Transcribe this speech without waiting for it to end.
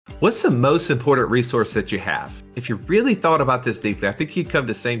What's the most important resource that you have? If you really thought about this deeply, I think you'd come to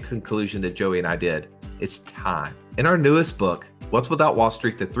the same conclusion that Joey and I did. It's time. In our newest book, Wealth Without Wall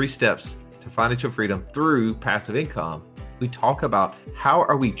Street, The 3 Steps to Financial Freedom Through Passive Income, we talk about how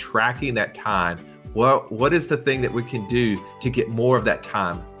are we tracking that time? What is the thing that we can do to get more of that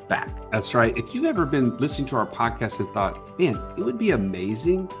time back? That's right. If you've ever been listening to our podcast and thought, man, it would be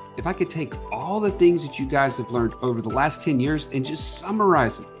amazing if I could take all the things that you guys have learned over the last 10 years and just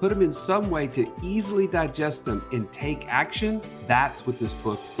summarize them, put them in some way to easily digest them and take action, that's what this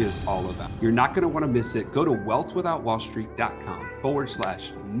book is all about. You're not going to want to miss it. Go to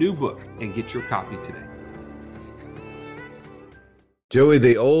wealthwithoutwallstreet.com/new book and get your copy today. Joey,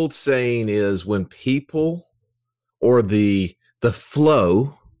 the old saying is when people or the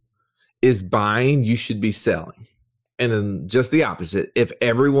flow is buying, you should be selling. And then just the opposite. If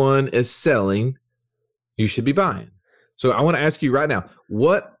everyone is selling, you should be buying. So I want to ask you right now,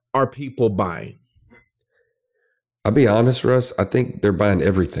 what are people buying? I'll be honest, Russ. I think they're buying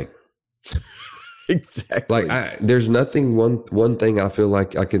everything. Exactly. There's nothing, one thing I feel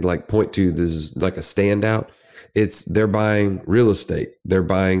like I could point to this is like a standout. It's they're buying real estate. They're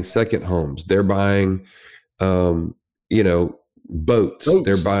buying second homes. They're buying, boats.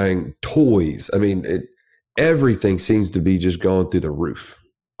 They're buying toys. I mean, everything seems to be just going through the roof.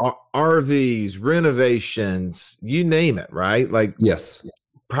 RVs, renovations, you name it, right? Yes.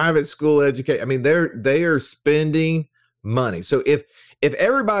 Private school education. I mean, they are spending money. So if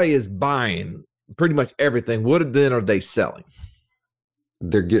everybody is buying pretty much everything, what then are they selling?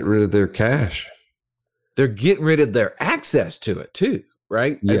 They're getting rid of their cash. They're getting rid of their access to it too,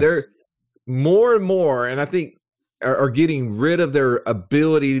 right? Yes. They're more and more, and I think are getting rid of their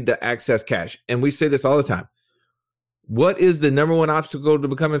ability to access cash. And we say this all the time. What is the number one obstacle to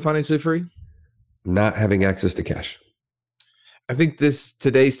becoming financially free? Not having access to cash. I think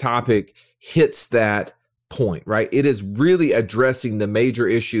today's topic hits that point, right? It is really addressing the major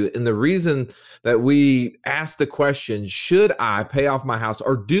issue. And the reason that we ask the question, should I pay off my house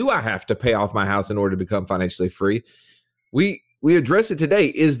or do I have to pay off my house in order to become financially free? We address it today.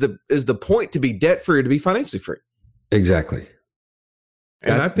 Is the point to be debt free or to be financially free? Exactly.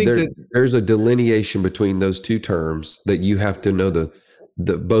 And I think that there's a delineation between those two terms that you have to know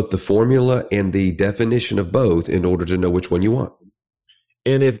both the formula and the definition of both in order to know which one you want.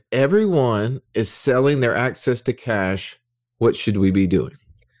 And if everyone is selling their access to cash, what should we be doing?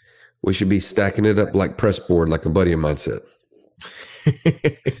 We should be stacking it up like press board, like a buddy of mine said.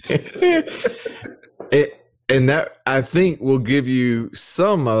 And that, I think, will give you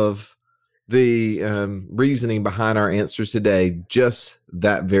some of the reasoning behind our answers today, just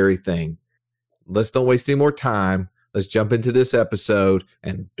that very thing. Let's don't waste any more time. Let's jump into this episode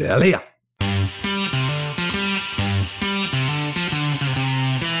and belly up.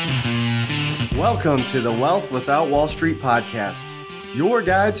 Welcome to the Wealth Without Wall Street podcast, your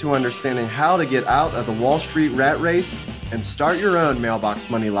guide to understanding how to get out of the Wall Street rat race and start your own mailbox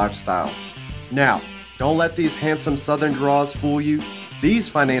money lifestyle. Now, don't let these handsome Southern draws fool you. These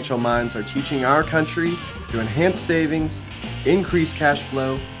financial minds are teaching our country to enhance savings, increase cash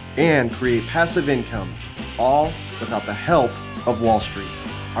flow, and create passive income, all without the help of Wall Street.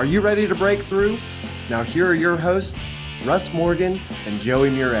 Are you ready to break through? Now here are your hosts, Russ Morgan and Joey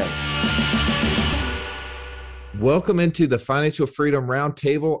Murray. Welcome into the Financial Freedom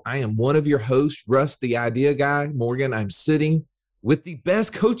Roundtable. I am one of your hosts, Russ, the Idea Guy. Morgan, I'm sitting with the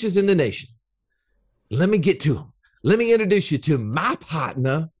best coaches in the nation. Let me get to them. Let me introduce you to my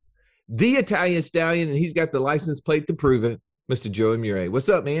partner, the Italian Stallion, and he's got the license plate to prove it, Mr. Joey Murray. What's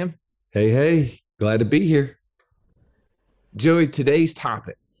up, man? Hey, glad to be here. Joey, today's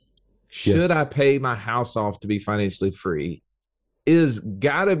topic, should Yes. I pay my house off to be financially free, is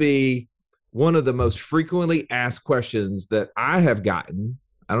got to be one of the most frequently asked questions that I have gotten.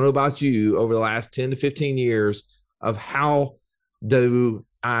 I don't know about you, over the last 10 to 15 years of how do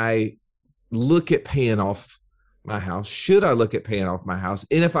I look at paying off my house? Should I look at paying off my house?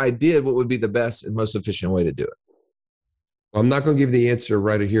 And if I did, what would be the best and most efficient way to do it? I'm not going to give the answer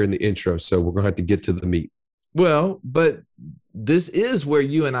right here in the intro, so we're going to have to get to the meat. Well, but this is where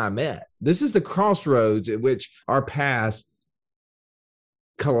you and I met. This is the crossroads at which our paths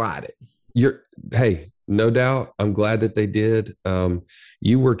collided. No doubt. I'm glad that they did.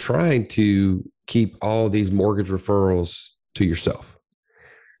 You were trying to keep all these mortgage referrals to yourself.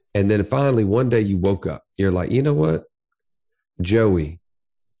 And then finally, one day you woke up. You're like, you know what? Joey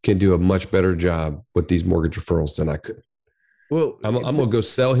can do a much better job with these mortgage referrals than I could. Well, I'm going to go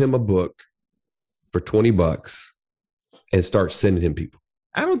sell him a book for $20 and start sending him people.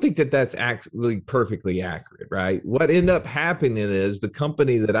 I don't think that that's actually perfectly accurate, right? What ended up happening is the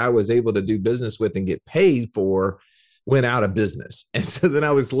company that I was able to do business with and get paid for went out of business. And so then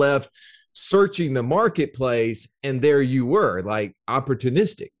I was left searching the marketplace, and there you were, like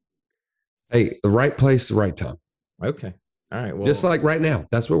opportunistic. Hey, the right place, the right time. Okay. All right. Well, Just like right now.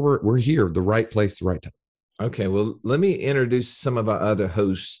 That's what we're here. The right place, the right time. okay. Well, let me introduce some of our other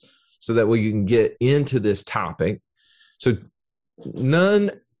hosts so that we can get into this topic. So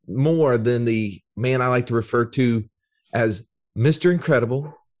none more than the man I like to refer to as Mr.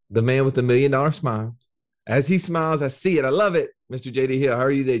 Incredible, the man with the $1 million smile. As he smiles, I see it. I love it. Mr. JD Hill. How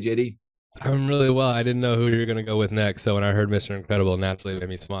are you today, JD? I'm really well. I didn't know who you were going to go with next. So when I heard Mr. Incredible, naturally it made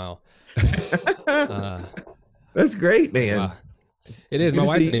me smile. That's great, man. Wow. It is. Good My to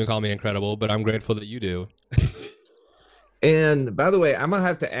wife see didn't even call me incredible, but I'm grateful that you do. And by the way, I'm going to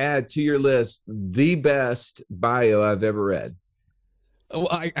have to add to your list the best bio I've ever read. Well,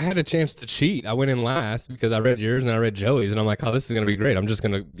 I had a chance to cheat. I went in last because I read yours and I read Joey's, and I'm like, oh, this is going to be great. I'm just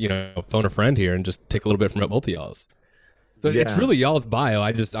going to, phone a friend here and just take a little bit from both of y'all's. So It's really y'all's bio.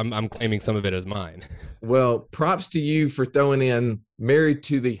 I'm claiming some of it as mine. Well, props to you for throwing in married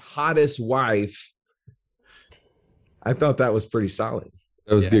to the hottest wife. I thought that was pretty solid.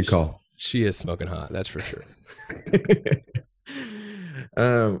 That was a good call. She is smoking hot. That's for sure.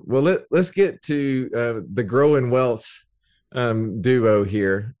 Well, let's get to the growing wealth duo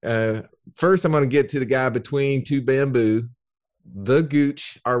here. First, I'm going to get to the guy between two bamboo, the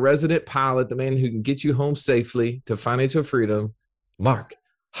Gooch, our resident pilot, the man who can get you home safely to financial freedom, Mark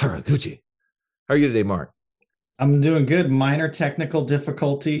Haraguchi. How are you today, Mark? I'm doing good. Minor technical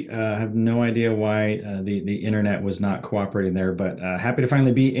difficulty. I have no idea why the internet was not cooperating there, but happy to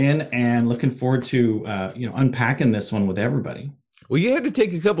finally be in and looking forward to unpacking this one with everybody. Well, you had to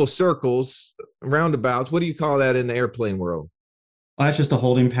take a couple of circles, roundabouts. What do you call that in the airplane world? Well, that's just a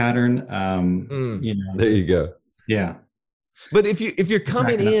holding pattern. There you go. Yeah. But if you're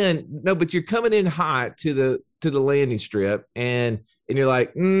coming in, but you're coming in hot to the landing strip, and you're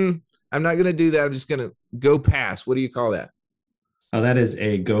like, I'm not going to do that. I'm just going to go past. What do you call that? Oh, that is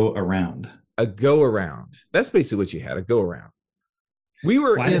a go around. A go around. That's basically what you had, a go around. We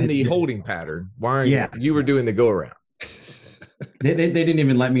were in the holding pattern. Why? You were doing the go around. They didn't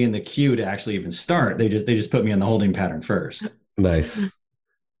even let me in the queue to actually even start. They just put me in the holding pattern first. Nice.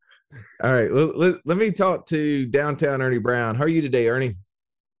 All right. Well, let me talk to downtown Ernie Brown. How are you today, Ernie?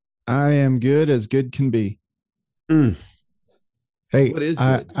 I am good as good can be. Hey, what is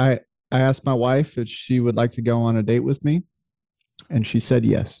good? I asked my wife if she would like to go on a date with me, and she said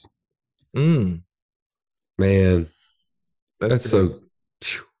yes. Man, that's so.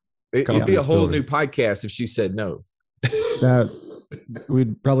 It'd be a whole new podcast if she said no. That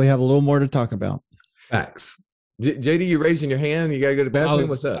we'd probably have a little more to talk about. Facts. JD, you raising your hand? You got to go to the bathroom?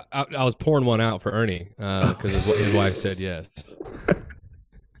 What's up? I was pouring one out for Ernie because his wife said yes.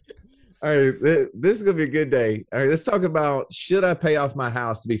 All right. This is going to be a good day. All right. Let's talk about, should I pay off my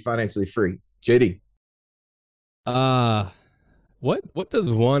house to be financially free? JD. What does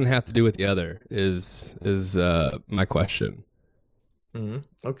one have to do with the other is my question. Mm-hmm.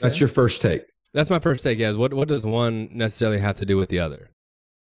 Okay. That's your first take. That's my first take, guys. What does one necessarily have to do with the other?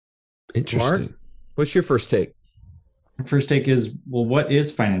 Interesting. Mark, what's your first take? First take is, well, what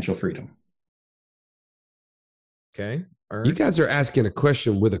is financial freedom? Okay. You guys are asking a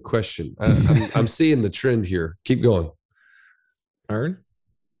question with a question. I'm seeing the trend here. Keep going. Ern?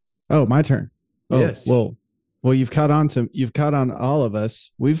 Oh, my turn. Oh, yes. Well, you've caught on all of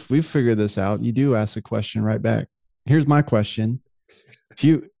us. We've figured this out. You do ask a question right back. Here's my question.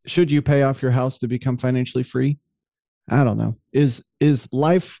 Should you pay off your house to become financially free? I don't know. Is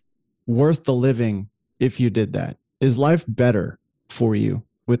life worth the living if you did that? Is life better for you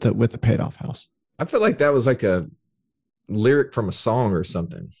with a paid off house? I feel like that was like a lyric from a song or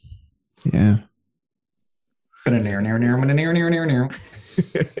something. Yeah.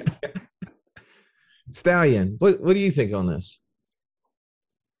 Stallion, what do you think on this?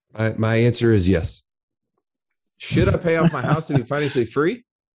 My answer is yes. Should I pay off my house to be financially free?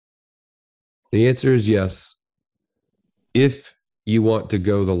 The answer is yes. If you want to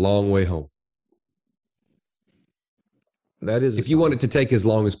go the long way home. That is, if you want it to take as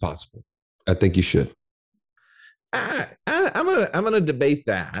long as possible, I think you should. I'm gonna debate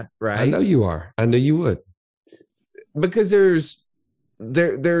that, right? I know you are. I know you would. Because there's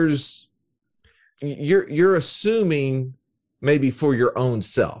you're assuming maybe for your own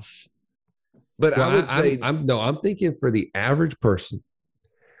self. But I would say I'm thinking for the average person,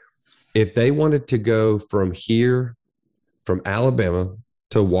 if they wanted to go from here, from Alabama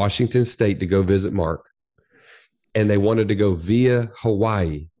to Washington State to go visit Mark, and they wanted to go via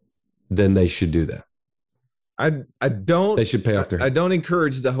Hawaii, then they should do that. I don't. They should pay off their. I don't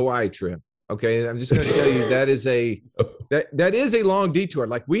encourage the Hawaii trip. Okay, I'm just going to tell you that is a long detour.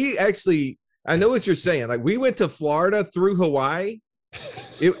 Like we actually, I know what you're saying. Like we went to Florida through Hawaii.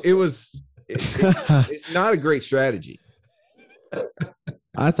 It's not a great strategy.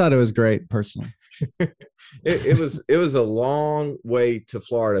 I thought it was great personally. It was a long way to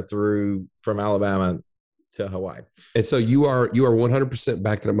Florida from Alabama to Hawaii. And so you are 100%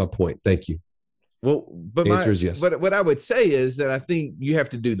 backing up my point. Thank you. Well, but the answer is yes. But what I would say is that I think you have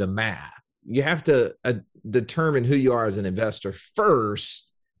to do the math. You have to determine who you are as an investor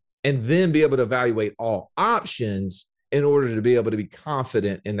first, and then be able to evaluate all options in order to be able to be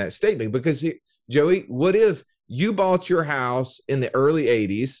confident in that statement. Because Joey, what if you bought your house in the early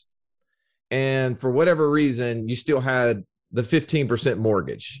 80s and for whatever reason, you still had the 15%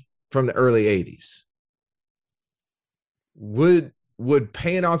 mortgage from the early 80s? Would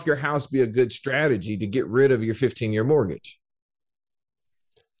paying off your house be a good strategy to get rid of your 15-year mortgage?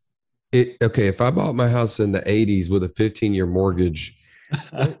 Okay, if I bought my house in the 80s with a 15-year mortgage,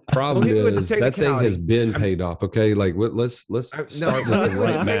 problem is that thing has been paid off. Okay, like let's start with the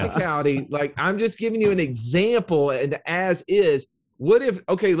right math. Like I'm just giving you an example, and as is. What if?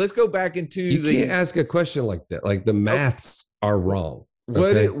 Okay, let's go back into you can't ask a question like that. Like the maths are wrong.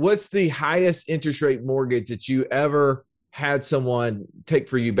 Okay? What's the highest interest rate mortgage that you ever had someone take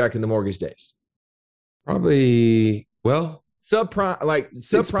for you back in the mortgage days? Probably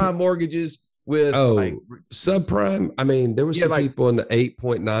subprime mortgages with subprime. I mean, there was some people in the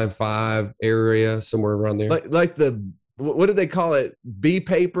 8.95 area, somewhere around there. Like the what do they call it? B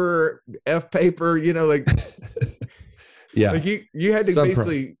paper, F paper. You know, like yeah. Like you had to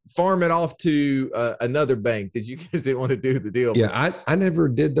basically farm it off to another bank that you guys didn't want to do the deal. Yeah, I never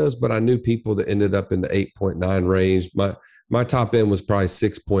did those, but I knew people that ended up in the 8.9 range. My top end was probably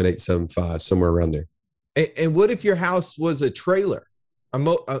 6.875, somewhere around there. And what if your house was a trailer, a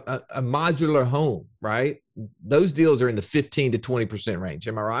modular home, right? Those deals are in the 15 to 20% range.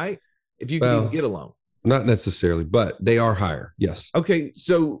 Am I right? If you can even get a loan. Not necessarily, but they are higher. Yes. Okay.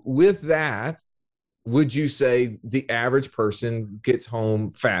 So with that, would you say the average person gets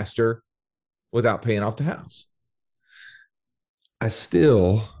home faster without paying off the house? I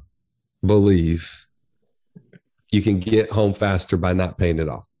still believe you can get home faster by not paying it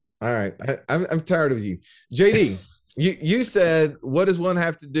off. All right. I'm tired of you. JD, you said, what does one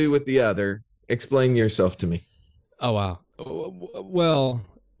have to do with the other? Explain yourself to me. Oh, wow. Well,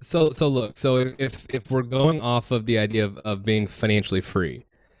 so look, so if we're going off of the idea of being financially free,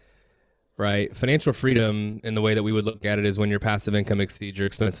 right? Financial freedom in the way that we would look at it is when your passive income exceeds your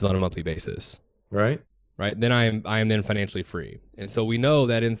expenses on a monthly basis. Right. Then I am then financially free. And so we know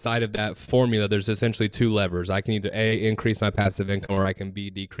that inside of that formula, there's essentially two levers. I can either A, increase my passive income, or I can B,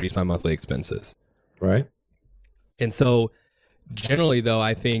 decrease my monthly expenses. Right. And so generally though,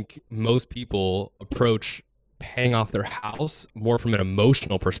 I think most people approach paying off their house more from an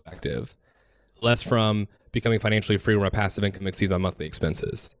emotional perspective, less from becoming financially free where my passive income exceeds my monthly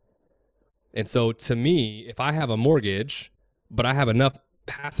expenses. And so to me, if I have a mortgage, but I have enough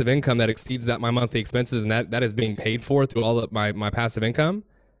passive income that exceeds my monthly expenses, and that is being paid for through all of my passive income,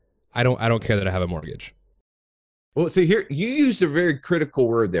 I don't care that I have a mortgage. Well, see here, you used a very critical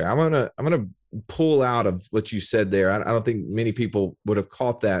word there. I'm gonna pull out of what you said there. I don't think many people would have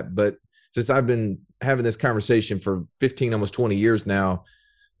caught that, but since I've been having this conversation for 15, almost 20 years now,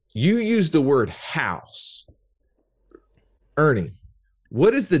 you used the word house. Ernie,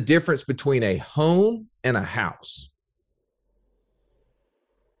 what is the difference between a home and a house?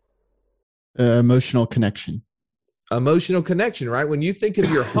 Emotional connection. Emotional connection, right? When you think of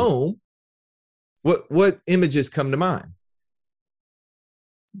your home, what images come to mind?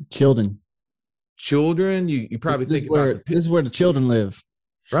 Children. You probably think about this is where the children live.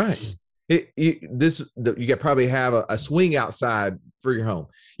 Right. You probably have a swing outside for your home.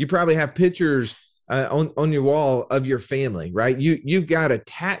 You probably have pictures on your wall of your family, right? You've got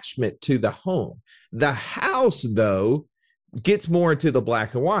attachment to the home. The house, though, gets more into the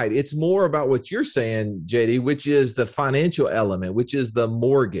black and white. It's more about what you're saying, JD, which is the financial element, which is the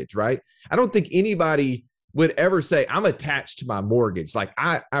mortgage, right? I don't think anybody would ever say, I'm attached to my mortgage. Like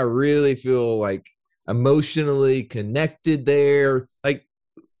I really feel like emotionally connected there. Like,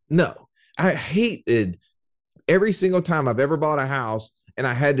 no, I hated every single time I've ever bought a house and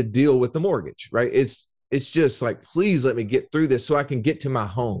I had to deal with the mortgage, right? It's just like, please let me get through this so I can get to my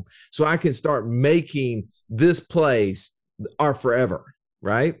home, so I can start making this place our forever,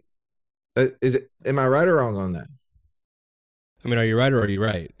 right? Am I right or wrong on that? I mean, are you right or are you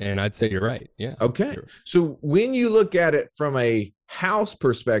right? And I'd say you're right. Yeah. Okay. Sure. So when you look at it from a house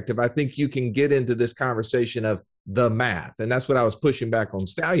perspective, I think you can get into this conversation of the math. And that's what I was pushing back on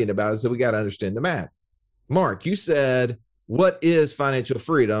Stallion about, is that we got to understand the math. Mark, you said, what is financial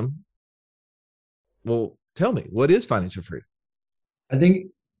freedom? Well, tell me, what is financial freedom? I think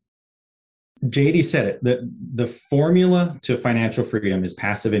JD said it, that the formula to financial freedom is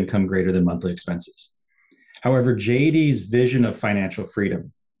passive income greater than monthly expenses. However, JD's vision of financial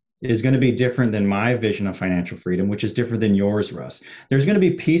freedom is going to be different than my vision of financial freedom, which is different than yours, Russ. There's going to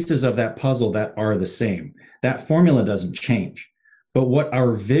be pieces of that puzzle that are the same. That formula doesn't change. But what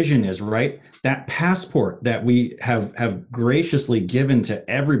our vision is, right? That passport that we have graciously given to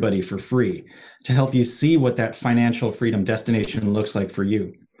everybody for free to help you see what that financial freedom destination looks like for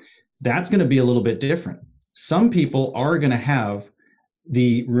you. That's going to be a little bit different. Some people are going to have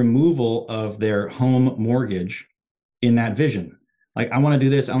the removal of their home mortgage in that vision. Like, I want to do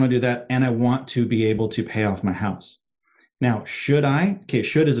this, I want to do that, and I want to be able to pay off my house. Now, should I? Okay,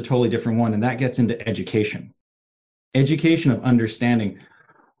 should is a totally different one, and that gets into education. Education of understanding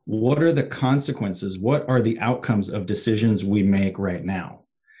what are the consequences, what are the outcomes of decisions we make right now?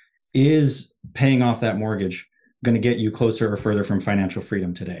 Is paying off that mortgage going to get you closer or further from financial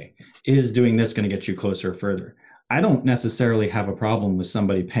freedom today? Is doing this going to get you closer or further? I don't necessarily have a problem with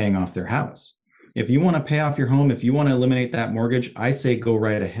somebody paying off their house. If you want to pay off your home, if you want to eliminate that mortgage, I say go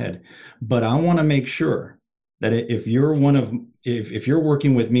right ahead. But I want to make sure that if you're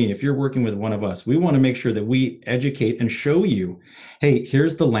working with me, if you're working with one of us, we want to make sure that we educate and show you, hey,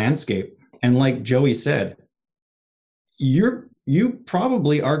 here's the landscape. And like Joey said, you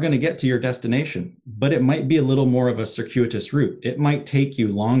probably are going to get to your destination, but it might be a little more of a circuitous route. It might take you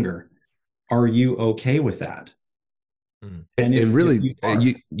longer. Are you okay with that? And really,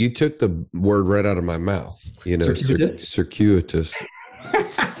 you took the word right out of my mouth, circuitous.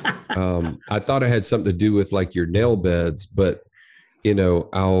 I thought it had something to do with like your nail beds, but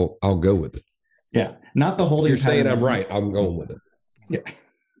I'll go with it. Yeah. Not the holding. You're saying I'm right. I'm going with it. Yeah.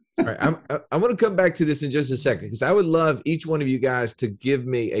 All right. I want to come back to this in just a second, because I would love each one of you guys to give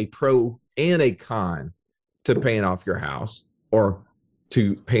me a pro and a con to paying off your house or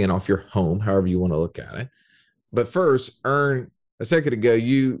to paying off your home, however you want to look at it. But first, Ern, a second ago,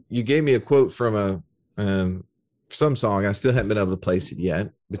 you gave me a quote from some song. I still haven't been able to place it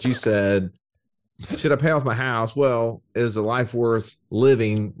yet, but you said, should I pay off my house? Well, is a life worth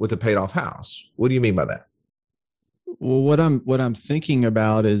living with a paid off house? What do you mean by that? Well, what I'm thinking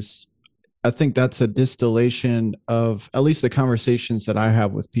about is, I think that's a distillation of at least the conversations that I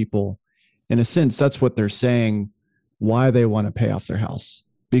have with people. In a sense, that's what they're saying, why they want to pay off their house,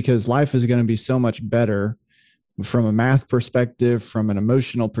 because life is going to be so much better from a math perspective, from an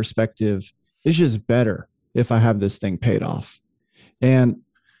emotional perspective. It's just better if I have this thing paid off. And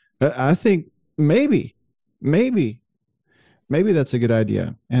I think maybe that's a good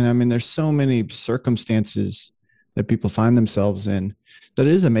idea. And I mean, there's so many circumstances that people find themselves in that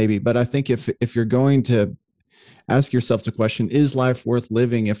is a maybe. But I think if you're going to ask yourself the question, is life worth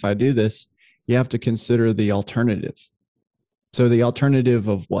living if I do this? You have to consider the alternative. So the alternative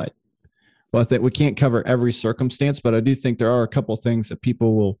of what? Well, I think we can't cover every circumstance, but I do think there are a couple of things that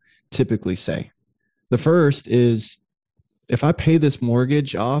people will typically say. The first is, if I pay this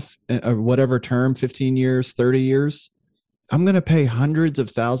mortgage off or whatever term, 15 years, 30 years, I'm going to pay hundreds of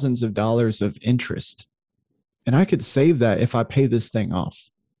thousands of dollars of interest. And I could save that if I pay this thing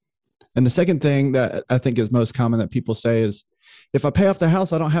off. And the second thing that I think is most common that people say is, if I pay off the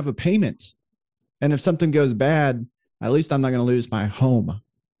house, I don't have a payment. And if something goes bad, at least I'm not going to lose my home.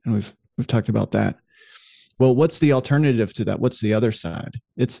 And we've talked about that. Well, what's the alternative to that? What's the other side?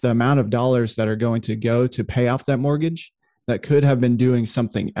 It's the amount of dollars that are going to go to pay off that mortgage that could have been doing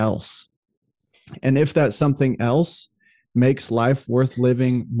something else. And if that something else makes life worth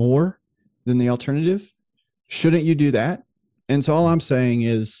living more than the alternative, shouldn't you do that? And so all I'm saying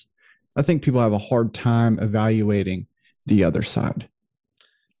is, I think people have a hard time evaluating the other side.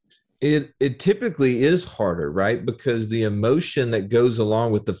 It typically is harder, right? Because the emotion that goes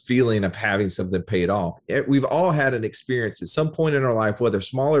along with the feeling of having something paid off. We've all had an experience at some point in our life, whether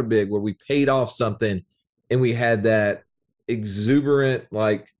small or big, where we paid off something and we had that exuberant,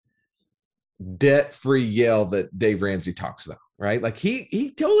 like, debt-free yell that Dave Ramsey talks about, right? Like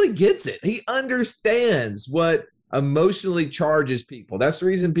he totally gets it. He understands what emotionally charges people. That's the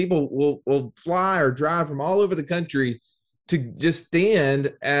reason people will fly or drive from all over the country to just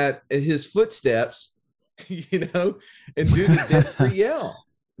stand at his footsteps, and do the debt-free yell,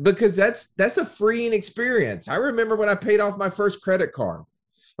 because that's a freeing experience. I remember when I paid off my first credit card,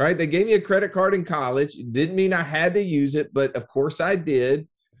 right? They gave me a credit card in college. It didn't mean I had to use it, but of course I did.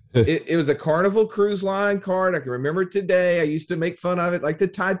 It was a Carnival Cruise Line card. I can remember it today. I used to make fun of it like the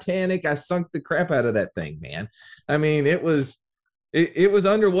Titanic. I sunk the crap out of that thing, man. I mean, it was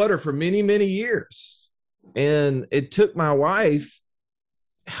underwater for many, many years. And it took my wife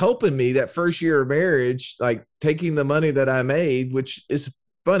helping me that first year of marriage, like taking the money that I made, which is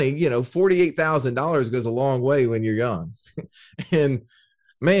funny, $48,000 goes a long way when you're young. And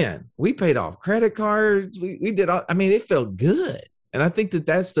man, we paid off credit cards. We did all, I mean, it felt good. And I think that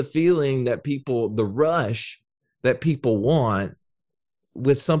that's the feeling that the rush that people want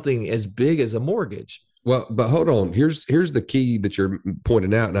with something as big as a mortgage. Well, but hold on. Here's the key that you're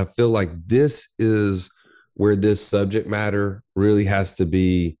pointing out. And I feel like this is where this subject matter really has to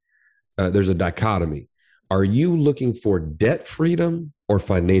be. There's a dichotomy. Are you looking for debt freedom or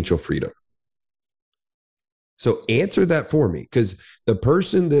financial freedom? So answer that for me, because the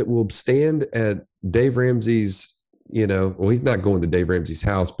person that will stand at Dave Ramsey's, well, he's not going to Dave Ramsey's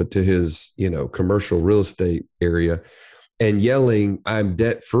house, but to his, commercial real estate area and yelling, I'm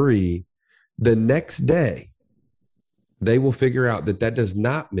debt free, the next day, they will figure out that does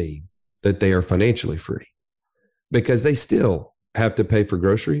not mean that they are financially free, because they still have to pay for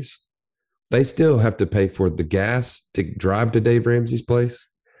groceries. They still have to pay for the gas to drive to Dave Ramsey's place.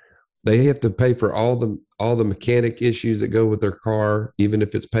 They have to pay for all the mechanic issues that go with their car, even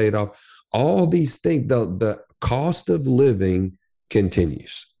if it's paid off. All these things, the cost of living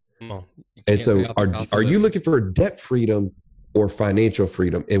continues. And so are you looking for debt freedom or financial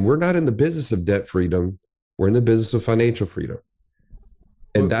freedom? And we're not in the business of debt freedom. We're in the business of financial freedom.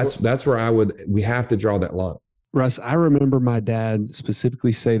 And that's where we have to draw that line. Russ, I remember my dad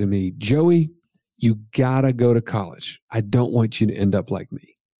specifically say to me, Joey, you gotta go to college. I don't want you to end up like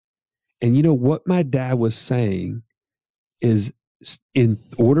me. And you know what my dad was saying is, in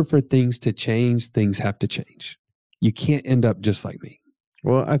order for things to change, things have to change. You can't end up just like me.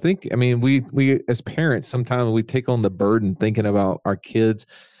 Well, I mean, we as parents, sometimes we take on the burden thinking about our kids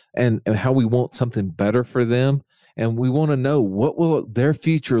and how we want something better for them. And we want to know, what will their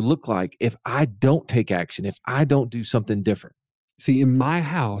future look like if I don't take action, if I don't do something different? See, in my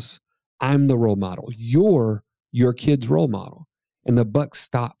house, I'm the role model. You're your kid's role model. And the buck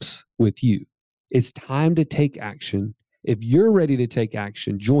stops with you. It's time to take action. If you're ready to take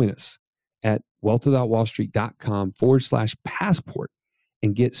action, join us at wealthwithoutwallstreet.com/passport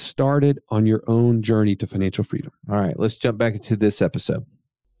and get started on your own journey to financial freedom. All right, let's jump back into this episode.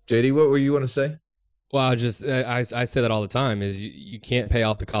 JD, what were you want to say? Well, I say that all the time is you can't pay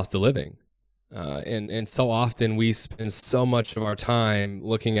off the cost of living. And so often we spend so much of our time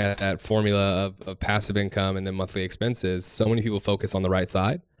looking at that formula of passive income and then monthly expenses. So many people focus on the right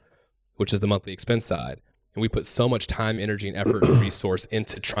side, which is the monthly expense side. And we put so much time, energy, and effort and resource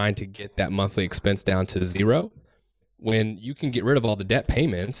into trying to get that monthly expense down to zero, when you can get rid of all the debt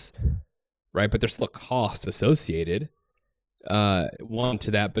payments, right? But there's still costs associated, one,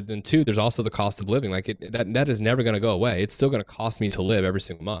 to that. But then two, there's also the cost of living. Like that is never going to go away. It's still going to cost me to live every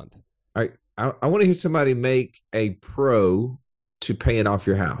single month. All right. I want to hear somebody make a pro to paying off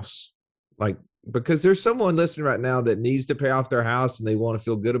your house. Like, because there's someone listening right now that needs to pay off their house and they want to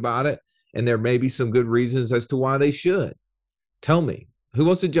feel good about it. And there may be some good reasons as to why they should. Tell me, who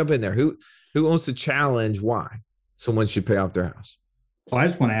wants to jump in there? Who wants to challenge why someone should pay off their house? Well, I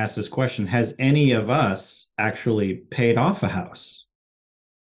just want to ask this question. Has any of us actually paid off a house?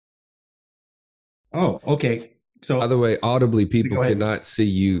 Oh, okay. So, by the way, audibly, people cannot see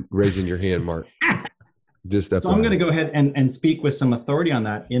you raising your hand, Mark. Just so I'm going to go ahead and speak with some authority on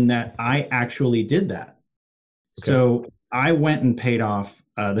that, in that I actually did that. Okay. So I went and paid off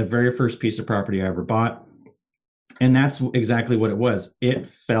the very first piece of property I ever bought. And that's exactly what it was. It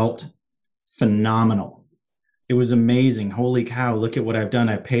felt phenomenal. It was amazing. Holy cow, look at what I've done.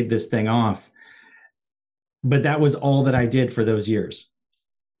 I paid this thing off. But that was all that I did for those years,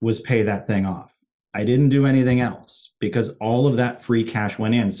 was pay that thing off. I didn't do anything else because all of that free cash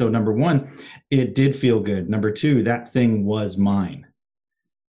went in. So number one, it did feel good. Number two, that thing was mine.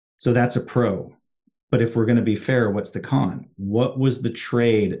 So that's a pro. But if we're going to be fair, what's the con? What was the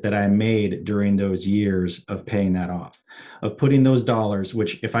trade that I made during those years of paying that off, of putting those dollars,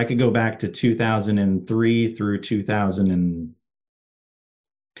 which if I could go back to 2003 through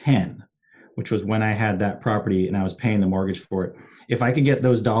 2010, which was when I had that property and I was paying the mortgage for it, if I could get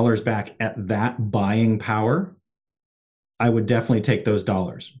those dollars back at that buying power, I would definitely take those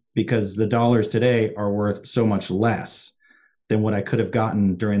dollars, because the dollars today are worth so much less than what I could have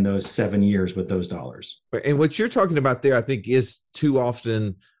gotten during those 7 years with those dollars. And what you're talking about there, I think, is too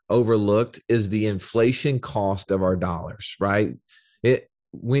often overlooked, is the inflation cost of our dollars, right?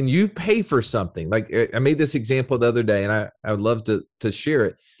 when you pay for something, like I made this example the other day, and I would love to share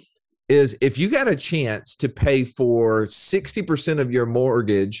it, is if you got a chance to pay for 60% of your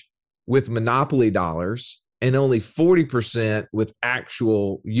mortgage with monopoly dollars and only 40% with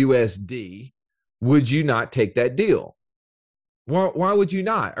actual USD, would you not take that deal? Why would you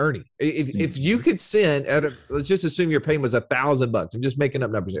not, Ernie? If you could send let's just assume your payment was $1,000. I'm just making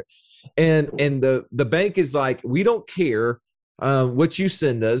up numbers here. And the bank is like, we don't care what you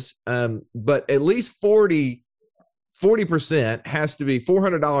send us, but at least 40% has to be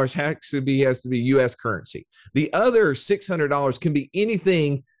 $400 has to be U.S. currency. The other $600 can be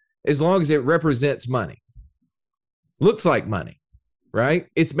anything as long as it represents money, looks like money, right?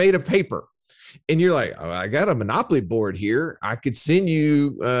 It's made of paper. And you're like, oh, I got a Monopoly board here. I could send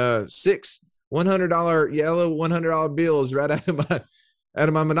you 6 $100 yellow $100 bills right out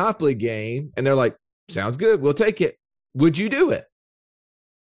of my Monopoly game. And they're like, sounds good. We'll take it. Would you do it?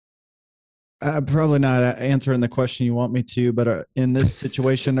 I'm probably not answering the question you want me to, but in this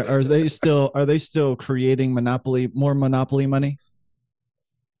situation, are they still creating more Monopoly money?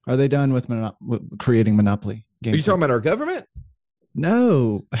 Are they done with creating Monopoly games? Are you talking about our government?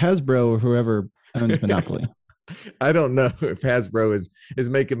 No, Hasbro or whoever owns Monopoly. I don't know if Hasbro is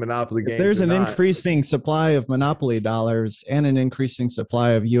making Monopoly games. If there's an not. increasing supply of Monopoly dollars and an increasing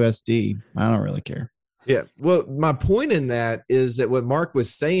supply of USD, I don't really care. Yeah. Well, my point in that is that what Mark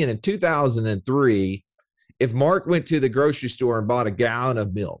was saying in 2003, if Mark went to the grocery store and bought a gallon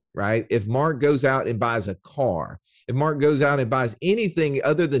of milk, right? If Mark goes out and buys a car, if Mark goes out and buys anything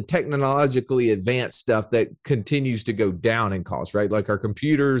other than technologically advanced stuff that continues to go down in cost, right? Like our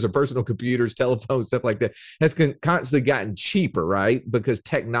computers, our personal computers, telephones, stuff like that, has constantly gotten cheaper, right? Because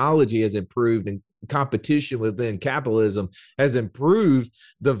technology has improved and competition within capitalism has improved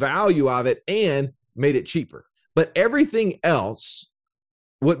the value of it and made it cheaper. But everything else,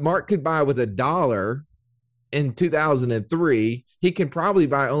 what Mark could buy with $1 in 2003, he can probably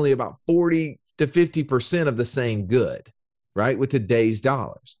buy only about 40 to 50% of the same good, right? With today's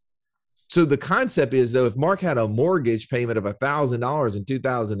dollars. So the concept is, though, if Mark had a mortgage payment of $1,000 in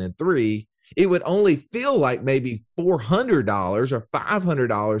 2003, it would only feel like maybe $400 or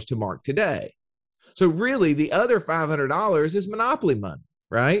 $500 to Mark today. So really the other $500 is Monopoly money,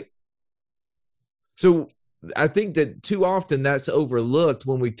 right? So I think that too often that's overlooked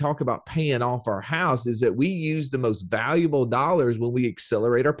when we talk about paying off our house, is that we use the most valuable dollars when we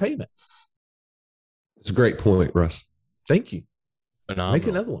accelerate our payment. It's a great point, Russ. Thank you. Phenomenal Make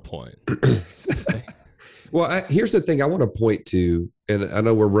another one. point. Well, here's the thing I want to point to, and I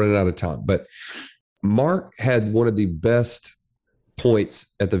know we're running out of time, but Mark had one of the best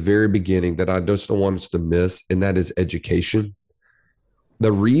points at the very beginning that I just don't want us to miss, and that is education.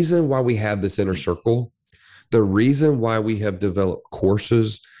 The reason why we have this inner circle, the reason why we have developed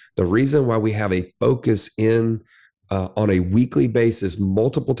courses, the reason why we have a focus on a weekly basis,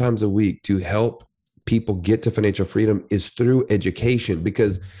 multiple times a week, to help people get to financial freedom is through education.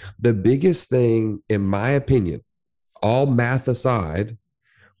 Because the biggest thing, in my opinion, all math aside,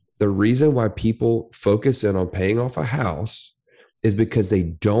 the reason why people focus in on paying off a house is because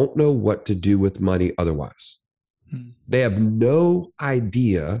they don't know what to do with money otherwise. They have no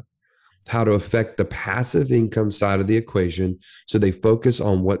idea how to affect the passive income side of the equation. So they focus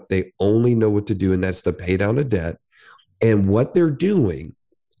on what they only know what to do, and that's to pay down a debt. And what they're doing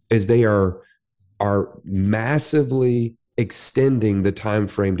is they are massively extending the time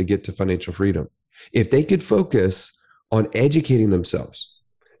frame to get to financial freedom. If they could focus on educating themselves,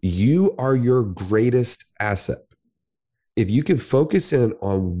 you are your greatest asset. If you could focus in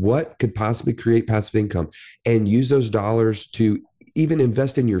on what could possibly create passive income and use those dollars to even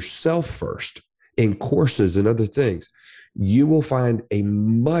invest in yourself first, in courses and other things, you will find a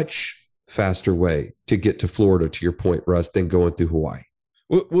much faster way to get to Florida, to your point, Russ, than going through Hawaii.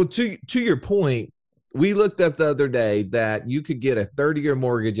 Well, to your point, we looked up the other day that you could get a 30-year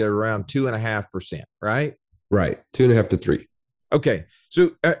mortgage at around 2.5%, right? Right. 2.5 to 3. Okay.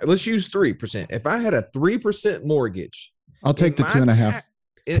 So let's use 3%. If I had a 3% mortgage, I'll take the 2.5.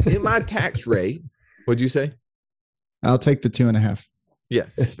 In my tax rate, what'd you say? I'll take the 2.5. Yeah.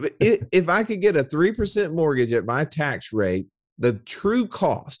 If I could get a 3% mortgage at my tax rate, the true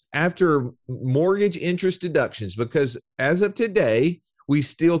cost after mortgage interest deductions, because as of today, we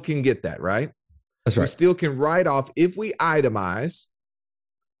still can get that, right? That's right. We still can write off if we itemize.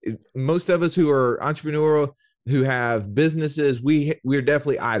 Most of us who are entrepreneurial, who have businesses, we're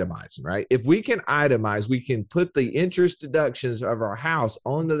definitely itemizing, right? If we can itemize, we can put the interest deductions of our house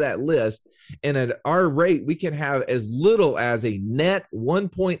onto that list. And at our rate, we can have as little as a net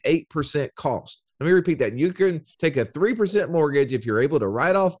 1.8% cost Let me repeat that. You can take a 3% mortgage if you're able to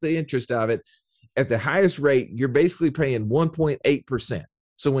write off the interest of it at the highest rate. You're basically paying 1.8%.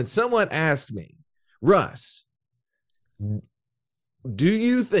 So when someone asked me, Russ, do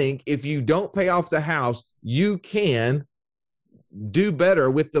you think if you don't pay off the house, you can do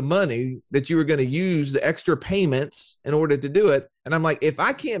better with the money that you were going to use the extra payments in order to do it? And I'm like, if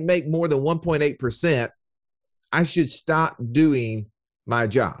I can't make more than 1.8%, I should stop doing my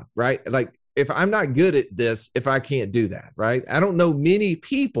job, right? Like, if I'm not good at this, if I can't do that, right? I don't know many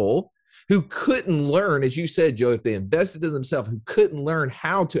people who couldn't learn, as you said, Joe, if they invested in themselves, who couldn't learn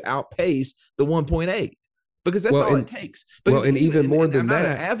how to outpace the 1.8, because that's all it takes. Because and even more than that,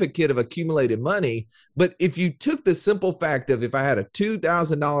 I'm not an advocate of accumulated money, but if you took the simple fact of if I had a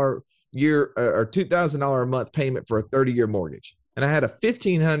 $2,000 year or $2,000 a month payment for a 30-year mortgage, and I had a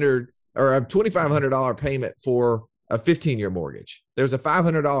 $1,500 or a $2,500 payment for a 15-year mortgage, there's a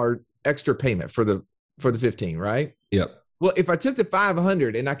 $500 extra payment for the 15, right? Yep. Well, if I took the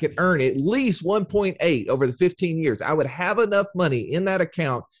 500 and I could earn at least 1.8 over the 15 years, I would have enough money in that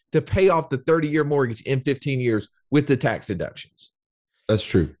account to pay off the 30-year mortgage in 15 years with the tax deductions. That's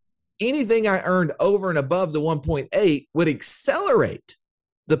true. Anything I earned over and above the 1.8 would accelerate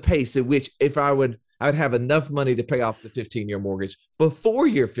the pace at which I'd have enough money to pay off the 15-year mortgage before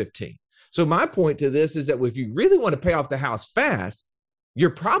year 15. So my point to this is that if you really want to pay off the house fast, you're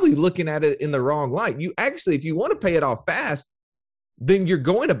probably looking at it in the wrong light. You actually, if you want to pay it off fast, then you're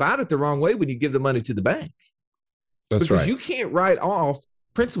going about it the wrong way when you give the money to the bank. That's because right. You can't write off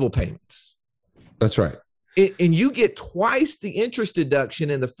principal payments. That's right. And you get twice the interest deduction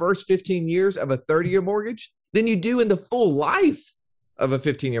in the first 15 years of a 30-year mortgage than you do in the full life of a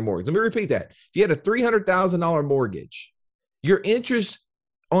 15-year mortgage. Let me repeat that. If you had a $300,000 mortgage, your interest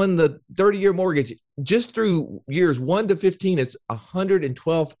on the 30-year mortgage just through years 1 to 15, it's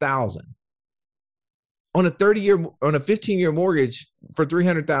 $112,000. On a 15-year mortgage for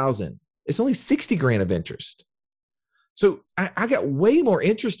 $300,000, it's only $60,000 of interest. So I got way more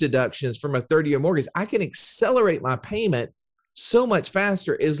interest deductions from a 30-year mortgage. I can accelerate my payment so much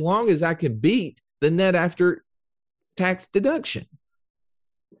faster as long as I can beat the net after tax deduction.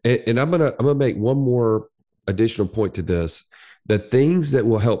 And I'm gonna make one more additional point to this. The things that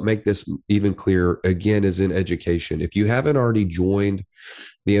will help make this even clearer, again, is in education. If you haven't already joined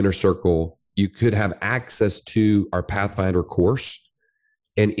the Inner Circle, you could have access to our Pathfinder course.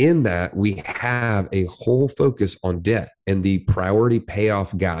 And in that, we have a whole focus on debt. And the priority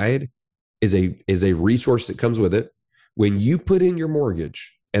payoff guide is a resource that comes with it. When you put in your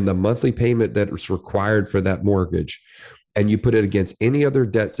mortgage and the monthly payment that is required for that mortgage, and you put it against any other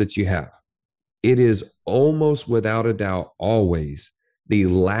debts that you have, it is almost without a doubt always the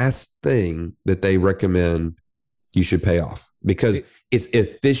last thing that they recommend you should pay off, because it's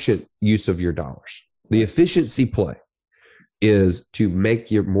efficient use of your dollars. The efficiency play is to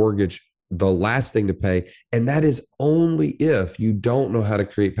make your mortgage the last thing to pay. And that is only if you don't know how to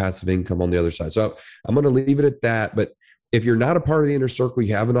create passive income on the other side. So I'm going to leave it at that. But if you're not a part of the Inner Circle,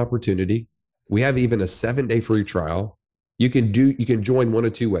 you have an opportunity. We have even a 7-day free trial. You can join one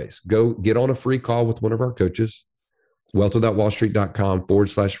of two ways. Go get on a free call with one of our coaches,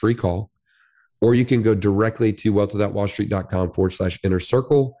 wealthwithoutwallstreet.com/free call, or you can go directly to wealthwithoutwallstreet.com/inner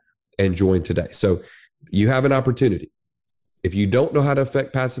circle and join today. So you have an opportunity. If you don't know how to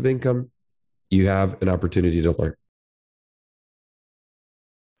affect passive income, you have an opportunity to learn.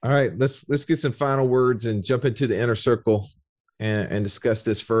 All right, let's get some final words and jump into the Inner Circle and discuss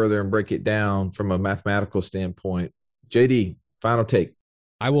this further and break it down from a mathematical standpoint. JD, final take.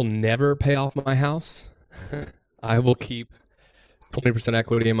 I will never pay off my house. I will keep 20%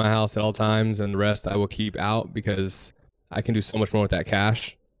 equity in my house at all times, and the rest I will keep out because I can do so much more with that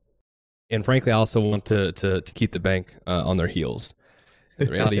cash. And frankly, I also want to keep the bank on their heels. And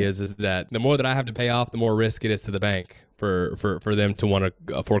the reality is that the more that I have to pay off, the more risk it is to the bank for them to want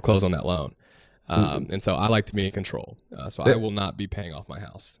to foreclose on that loan. And so I like to be in control. So I will not be paying off my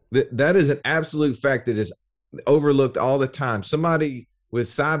house. That is an absolute fact that is overlooked all the time. Somebody with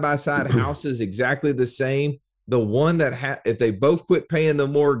side-by-side houses exactly the same, the one that if they both quit paying the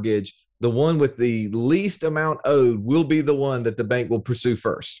mortgage, the one with the least amount owed will be the one that the bank will pursue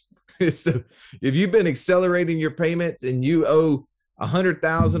first. So if you've been accelerating your payments and you owe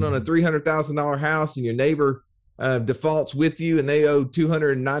 $100,000 on a $300,000 house and your neighbor defaults with you and they owe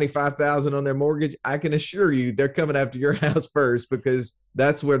 $295,000 on their mortgage, I can assure you they're coming after your house first because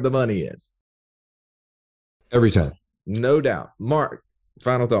that's where the money is. Every time. No doubt. Mark,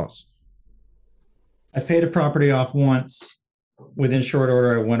 final thoughts. I paid a property off once. Within short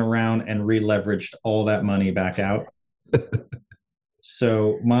order, I went around and re-leveraged all that money back out.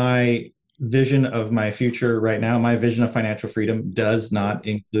 So my vision of my future right now, my vision of financial freedom does not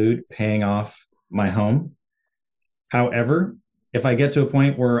include paying off my home. However, if I get to a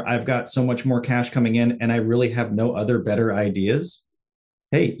point where I've got so much more cash coming in and I really have no other better ideas,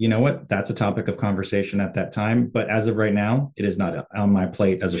 hey, you know what? That's a topic of conversation at that time. But as of right now, it is not on my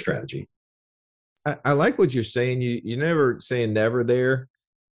plate as a strategy. I like what you're saying. You never saying never there.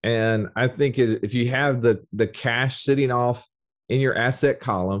 And I think if you have the cash sitting off in your asset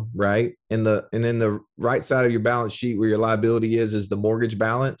column, right, and in the right side of your balance sheet where your liability is the mortgage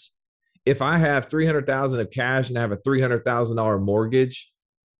balance. If I have $300,000 of cash and I have a $300,000 mortgage,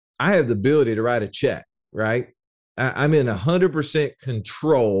 I have the ability to write a check, right? I'm in 100%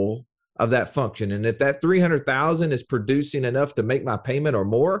 control of that function. And if that 300,000 is producing enough to make my payment or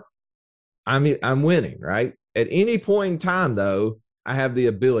more, I'm winning, right? At any point in time, though, I have the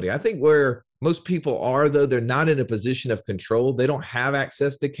ability. I think where most people are, though, they're not in a position of control. They don't have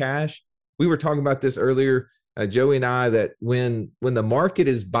access to cash. We were talking about this earlier, Joey and I, that when the market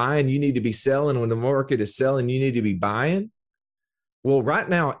is buying, you need to be selling. When the market is selling, you need to be buying. Well, right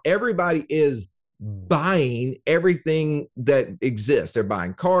now, everybody is buying everything that exists. They're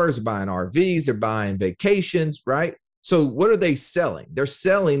buying cars, they're buying RVs, they're buying vacations, right? So what are they selling? They're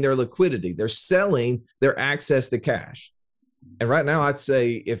selling their liquidity. They're selling their access to cash. And right now, I'd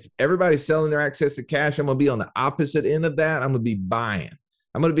say if everybody's selling their access to cash, I'm going to be on the opposite end of that. I'm going to be buying.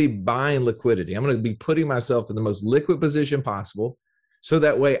 I'm going to be buying liquidity. I'm going to be putting myself in the most liquid position possible. So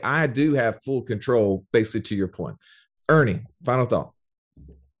that way I do have full control, basically, to your point. Ernie, final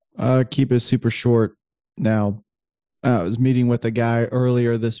thought. Keep it super short. Now, I was meeting with a guy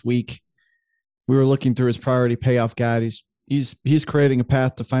earlier this week. We were looking through his priority payoff guide. He's creating a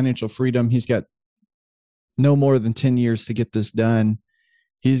path to financial freedom. He's got no more than 10 years to get this done.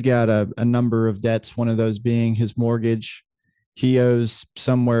 He's got a number of debts, one of those being his mortgage. He owes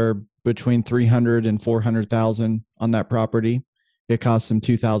somewhere between $300,000 and $400,000 on that property. It costs him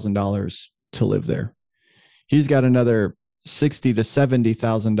 $2,000 to live there. He's got another $60,000 to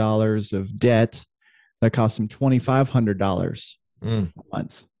 $70,000 of debt that costs him $2,500 a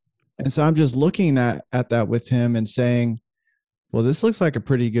month. And so I'm just looking at that with him and saying, well, this looks like a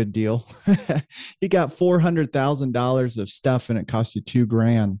pretty good deal. You got $400,000 of stuff and it costs you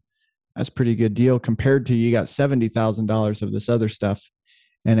 $2,000. That's a pretty good deal compared to you got $70,000 of this other stuff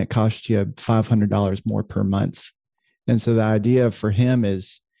and it costs you $500 more per month. And so the idea for him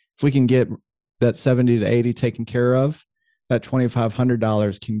is if we can get that 70 to 80 taken care of, that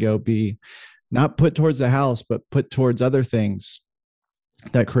 $2,500 can go be not put towards the house, but put towards other things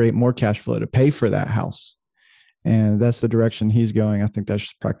that create more cash flow to pay for that house. And that's the direction he's going. I think that's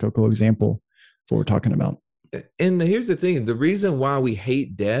just a practical example of what we're talking about. And here's the thing. The reason why we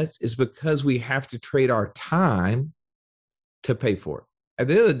hate debts is because we have to trade our time to pay for it. At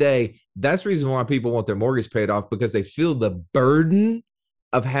the end of the day, that's the reason why people want their mortgage paid off, because they feel the burden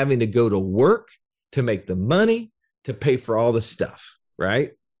of having to go to work to make the money to pay for all the stuff,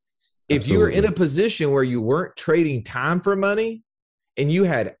 right? If you were in a position where you weren't trading time for money and you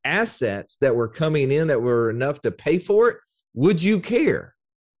had assets that were coming in that were enough to pay for it, would you care?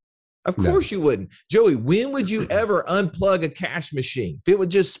 Of course you wouldn't. Joey, when would you ever unplug a cash machine if it was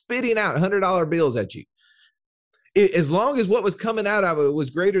just spitting out $100 bills at you? As long as what was coming out of it was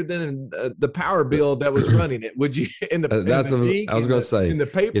greater than the power bill that was running it, would you? In the that's what I was going to say. In the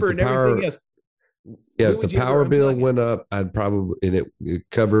paper and everything else. Yeah, if the power bill went up, I'd probably, and it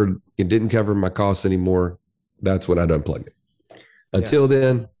didn't cover my costs anymore. That's when I'd unplug it. Until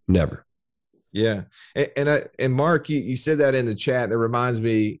then, never. Yeah. And Mark, you said that in the chat. It reminds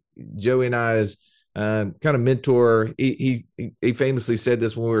me, Joey and I's kind of mentor, he famously said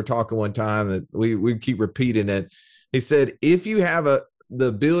this when we were talking one time that we keep repeating it. He said, if you have the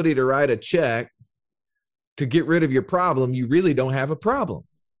ability to write a check to get rid of your problem, you really don't have a problem.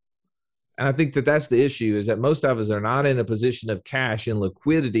 And I think that's the issue, is that most of us are not in a position of cash and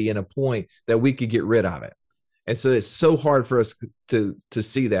liquidity in a point that we could get rid of it. And so it's so hard for us to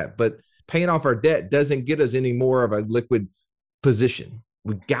see that. But paying off our debt doesn't get us any more of a liquid position.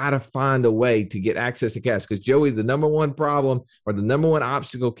 We got to find a way to get access to cash, because Joey, the number one problem or the number one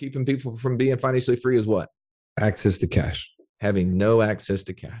obstacle keeping people from being financially free is what? Access to cash. Having no access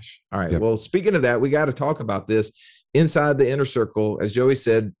to cash. All right. Yep. Well, speaking of that, we got to talk about this inside the Inner Circle. As Joey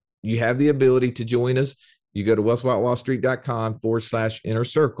said, you have the ability to join us. You go to wealthwithoutwallstreet.com/inner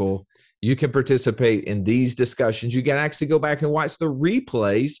circle. You can participate in these discussions. You can actually go back and watch the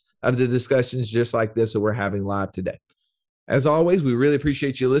replays of the discussions just like this that we're having live today. As always, we really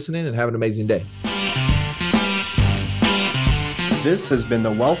appreciate you listening, and have an amazing day. This has been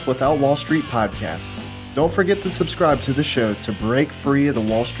the Wealth Without Wall Street podcast. Don't forget to subscribe to the show to break free of the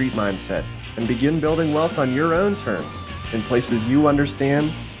Wall Street mindset and begin building wealth on your own terms in places you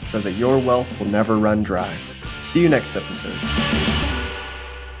understand so that your wealth will never run dry. See you next episode.